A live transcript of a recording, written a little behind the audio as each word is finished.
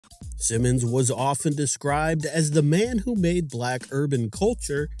Simmons was often described as the man who made black urban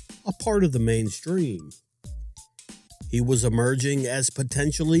culture a part of the mainstream. He was emerging as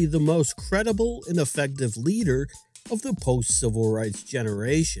potentially the most credible and effective leader of the post-civil rights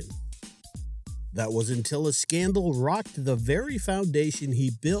generation. That was until a scandal rocked the very foundation he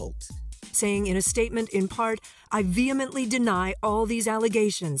built. Saying in a statement in part, "I vehemently deny all these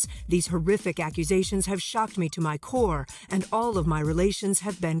allegations. These horrific accusations have shocked me to my core, and all of my relations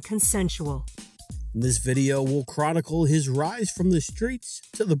have been consensual." This video will chronicle his rise from the streets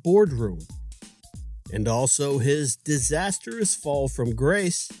to the boardroom, and also his disastrous fall from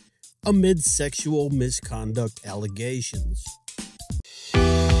grace amid sexual misconduct allegations.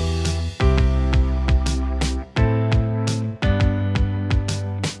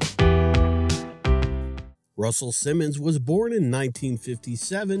 Russel Simmons was born in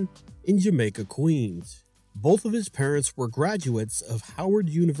 1957 in Jamaica, Queens. Both of his parents were graduates of Howard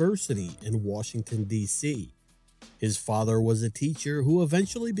University in Washington, D.C. His father was a teacher who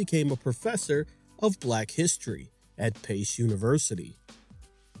eventually became a professor of Black history at Pace University.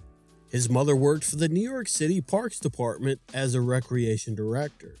 His mother worked for the New York City Parks Department as a recreation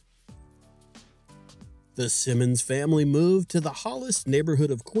director. The Simmons family moved to the Hollis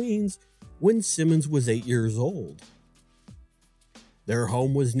neighborhood of Queens when Simmons was 8 years old. Their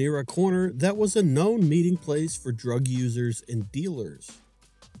home was near a corner that was a known meeting place for drug users and dealers.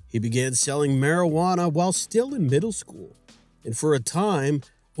 He began selling marijuana while still in middle school, and for a time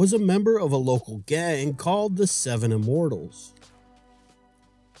was a member of a local gang called the Seven Immortals.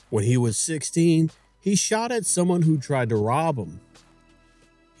 When he was 16, he shot at someone who tried to rob him.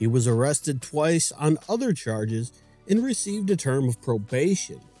 He was arrested twice on other charges and received a term of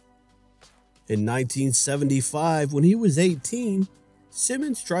probation. In 1975, when he was 18,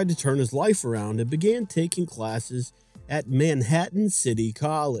 Simmons tried to turn his life around and began taking classes at Manhattan City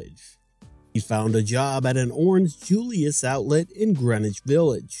College. He found a job at an Orange Julius outlet in Greenwich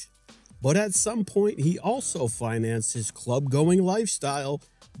Village. But at some point, he also financed his club-going lifestyle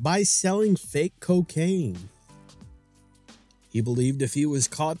by selling fake cocaine. He believed if he was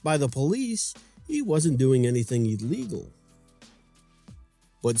caught by the police, he wasn't doing anything illegal.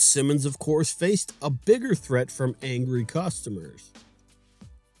 But Simmons, of course, faced a bigger threat from angry customers.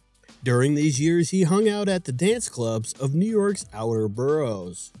 During these years, he hung out at the dance clubs of New York's outer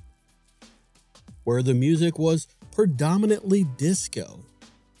boroughs, where the music was predominantly disco.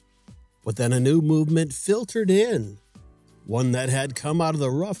 But then a new movement filtered in, one that had come out of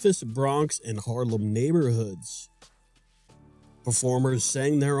the roughest Bronx and Harlem neighborhoods. Performers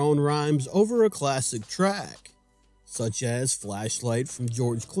sang their own rhymes over a classic track, such as Flashlight from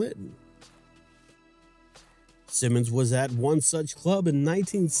George Clinton. Simmons was at one such club in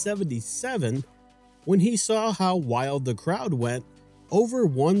 1977 when he saw how wild the crowd went over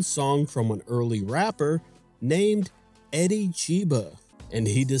one song from an early rapper named Eddie Chiba, and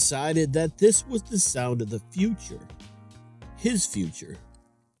he decided that this was the sound of the future, his future.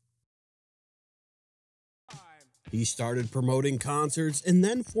 He started promoting concerts and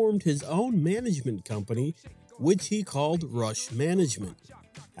then formed his own management company, which he called Rush Management,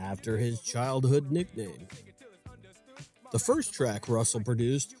 after his childhood nickname. The first track Russell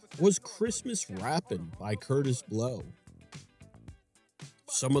produced was Christmas Rappin' by Curtis Blow.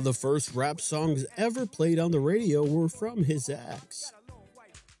 Some of the first rap songs ever played on the radio were from his acts.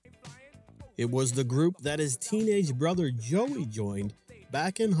 It was the group that his teenage brother Joey joined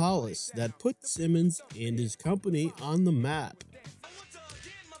back in Hollis that put Simmons and his company on the map.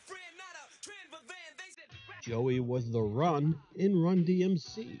 Joey was the Run in Run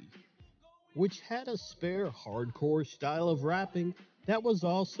DMC, which had a spare hardcore style of rapping that was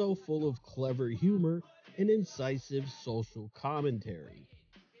also full of clever humor and incisive social commentary.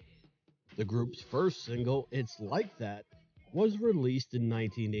 The group's first single, It's Like That, was released in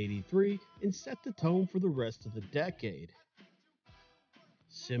 1983 and set the tone for the rest of the decade.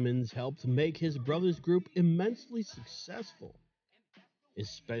 Simmons helped make his brother's group immensely successful,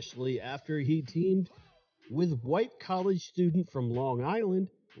 especially after he teamed with white college student from Long Island,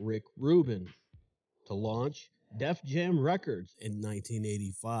 Rick Rubin, to launch Def Jam Records in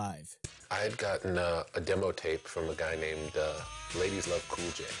 1985. I had gotten a demo tape from a guy named Ladies Love Cool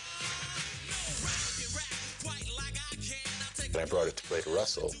J. And I brought it to play to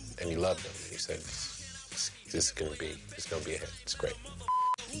Russell, and he loved them. He said, "This is gonna be a hit. It's great."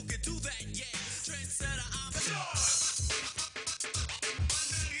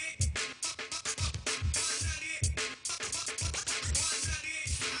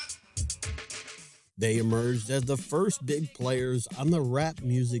 They emerged as the first big players on the rap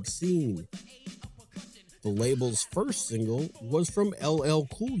music scene. The label's first single was from LL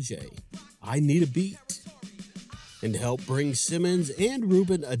Cool J, I Need a Beat, and helped bring Simmons and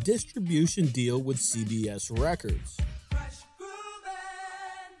Rubin a distribution deal with CBS Records.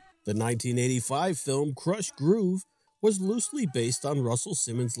 The 1985 film Crush Groove was loosely based on Russel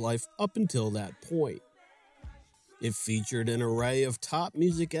Simmons' life up until that point. It featured an array of top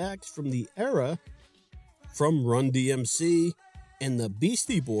music acts from the era, from Run DMC and the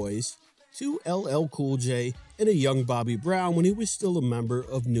Beastie Boys to LL Cool J and a young Bobby Brown when he was still a member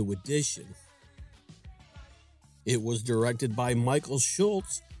of New Edition. It was directed by Michael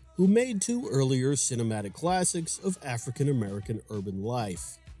Schultz, who made two earlier cinematic classics of African American urban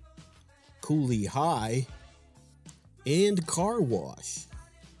life, Coolie High and Car Wash.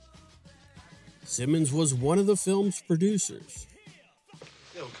 Simmons was one of the film's producers.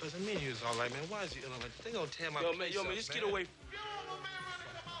 Yo, cousin, me and you is all right, man. Why is you ill like that? They gonna tear my face up, man. Just get away.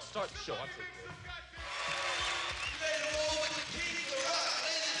 Start the show. I'll take it.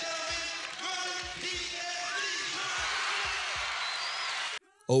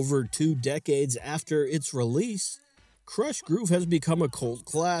 Over 2 decades after its release, Crush Groove has become a cult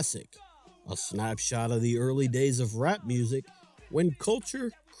classic, a snapshot of the early days of rap music when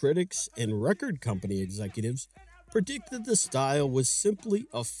culture, critics, and record company executives predicted the style was simply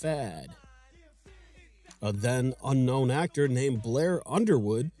a fad. A then unknown actor named Blair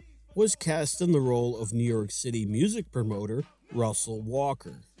Underwood was cast in the role of New York City music promoter Russell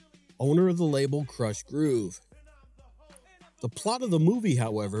Walker, owner of the label Crush Groove. The plot of the movie,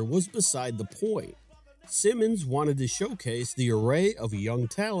 however, was beside the point. Simmons wanted to showcase the array of young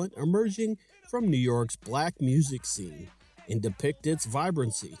talent emerging from New York's black music scene and depict its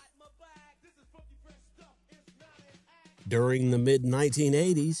vibrancy. During the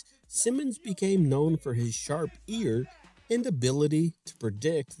mid-1980s, Simmons became known for his sharp ear and ability to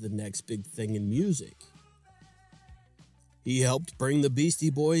predict the next big thing in music. He helped bring the Beastie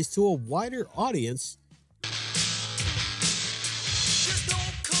Boys to a wider audience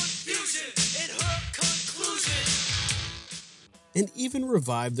and even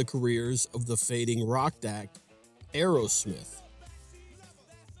revived the careers of the fading rock act Aerosmith.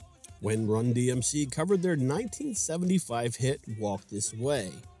 When Run DMC covered their 1975 hit Walk This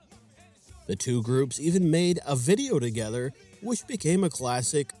Way, the two groups even made a video together, which became a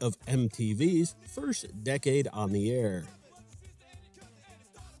classic of MTV's first decade on the air.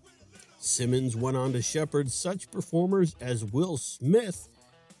 Simmons went on to shepherd such performers as Will Smith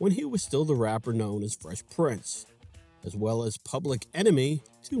when he was still the rapper known as Fresh Prince, as well as Public Enemy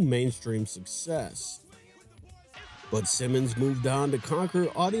to mainstream success. But Simmons moved on to conquer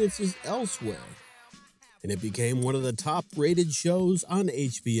audiences elsewhere, and it became one of the top-rated shows on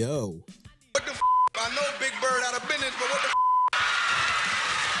HBO. What the f***? I know Big Bird out of business, but what the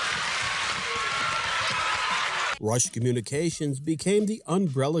f***? Rush Communications became the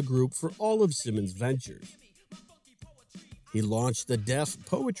umbrella group for all of Simmons' ventures. He launched the Def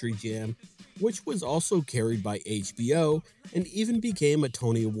Poetry Jam, which was also carried by HBO and even became a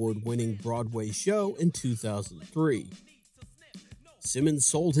Tony Award-winning Broadway show in 2003. Simmons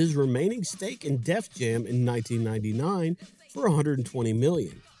sold his remaining stake in Def Jam in 1999 for $120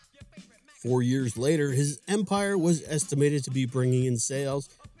 million. 4 years later, his empire was estimated to be bringing in sales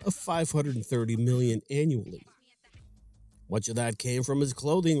of $530 million annually. Much of that came from his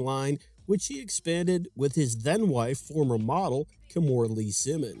clothing line, which he expanded with his then-wife, former model, Kimora Lee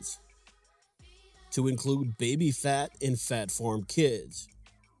Simmons, to include Baby Phat and Phat Farm Kids.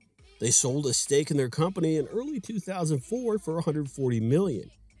 They sold a stake in their company in early 2004 for $140 million,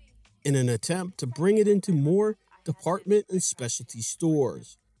 in an attempt to bring it into more department and specialty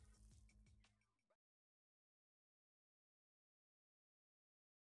stores.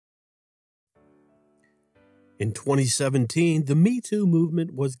 In 2017, the Me Too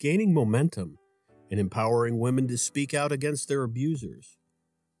movement was gaining momentum and empowering women to speak out against their abusers.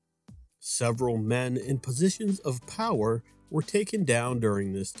 Several men in positions of power were taken down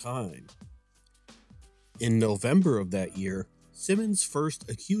during this time. In November of that year, Simmons' first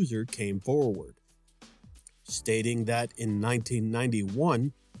accuser came forward, stating that in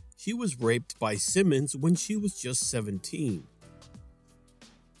 1991, she was raped by Simmons when she was just 17.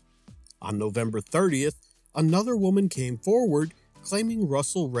 On November 30th, another woman came forward claiming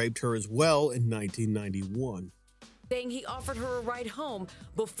Russell raped her as well in 1991. Saying he offered her a ride home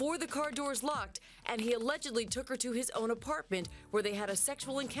before the car doors locked, and he allegedly took her to his own apartment where they had a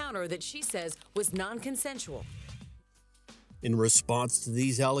sexual encounter that she says was non-consensual. In response to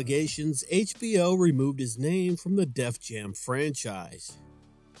these allegations, HBO removed his name from the Def Jam franchise.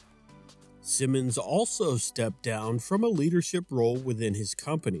 Simmons also stepped down from a leadership role within his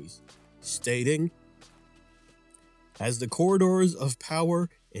companies, stating, As the corridors of power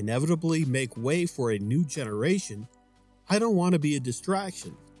inevitably make way for a new generation, I don't want to be a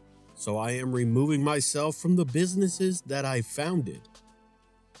distraction, so I am removing myself from the businesses that I founded.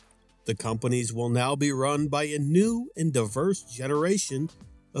 The companies will now be run by a new and diverse generation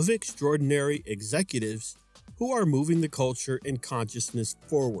of extraordinary executives who are moving the culture and consciousness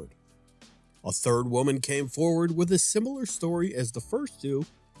forward. A third woman came forward with a similar story as the first two,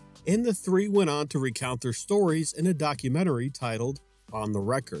 and the three went on to recount their stories in a documentary titled On the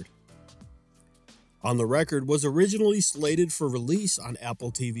Record. On the Record was originally slated for release on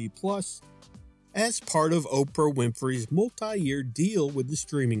Apple TV Plus as part of Oprah Winfrey's multi-year deal with the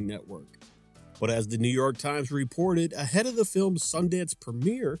streaming network. But as the New York Times reported ahead of the film's Sundance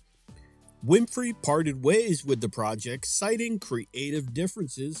premiere, Winfrey parted ways with the project, citing creative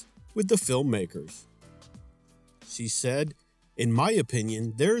differences with the filmmakers. She said, "In my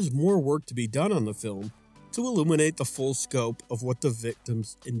opinion, there is more work to be done on the film to illuminate the full scope of what the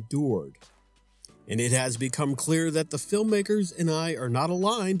victims endured. And it has become clear that the filmmakers and I are not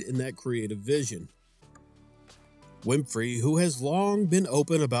aligned in that creative vision." Winfrey, who has long been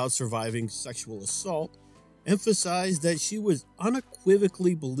open about surviving sexual assault, emphasized that she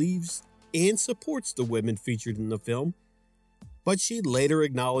unequivocally believes and supports the women featured in the film, but she later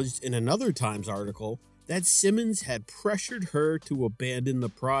acknowledged in another Times article that Simmons had pressured her to abandon the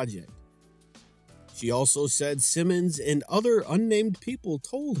project. She also said Simmons and other unnamed people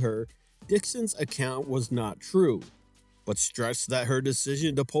told her Dixon's account was not true, but stressed that her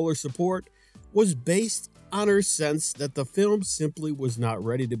decision to pull her support was based on her sense that the film simply was not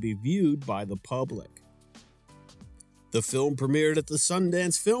ready to be viewed by the public. The film premiered at the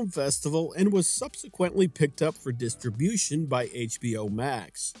Sundance Film Festival and was subsequently picked up for distribution by HBO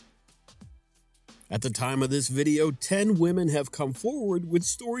Max. At the time of this video, 10 women have come forward with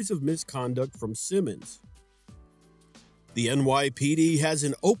stories of misconduct from Simmons. The NYPD has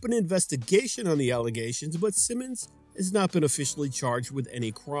an open investigation on the allegations, but Simmons has not been officially charged with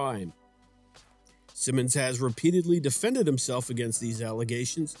any crime. Simmons has repeatedly defended himself against these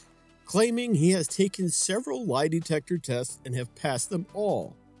allegations, claiming he has taken several lie detector tests and have passed them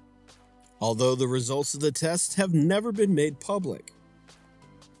all, although the results of the tests have never been made public.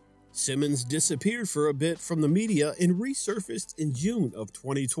 Simmons disappeared for a bit from the media and resurfaced in June of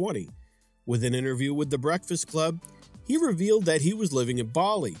 2020. With an interview with The Breakfast Club, he revealed that he was living in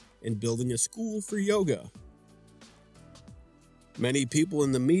Bali and building a school for yoga. Many people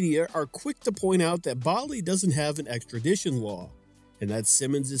in the media are quick to point out that Bali doesn't have an extradition law, and that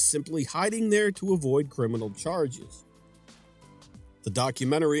Simmons is simply hiding there to avoid criminal charges. The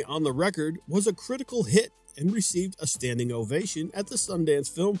documentary On the Record was a critical hit and received a standing ovation at the Sundance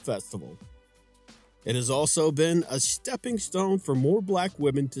Film Festival. It has also been a stepping stone for more Black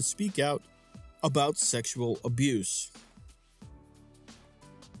women to speak out about sexual abuse.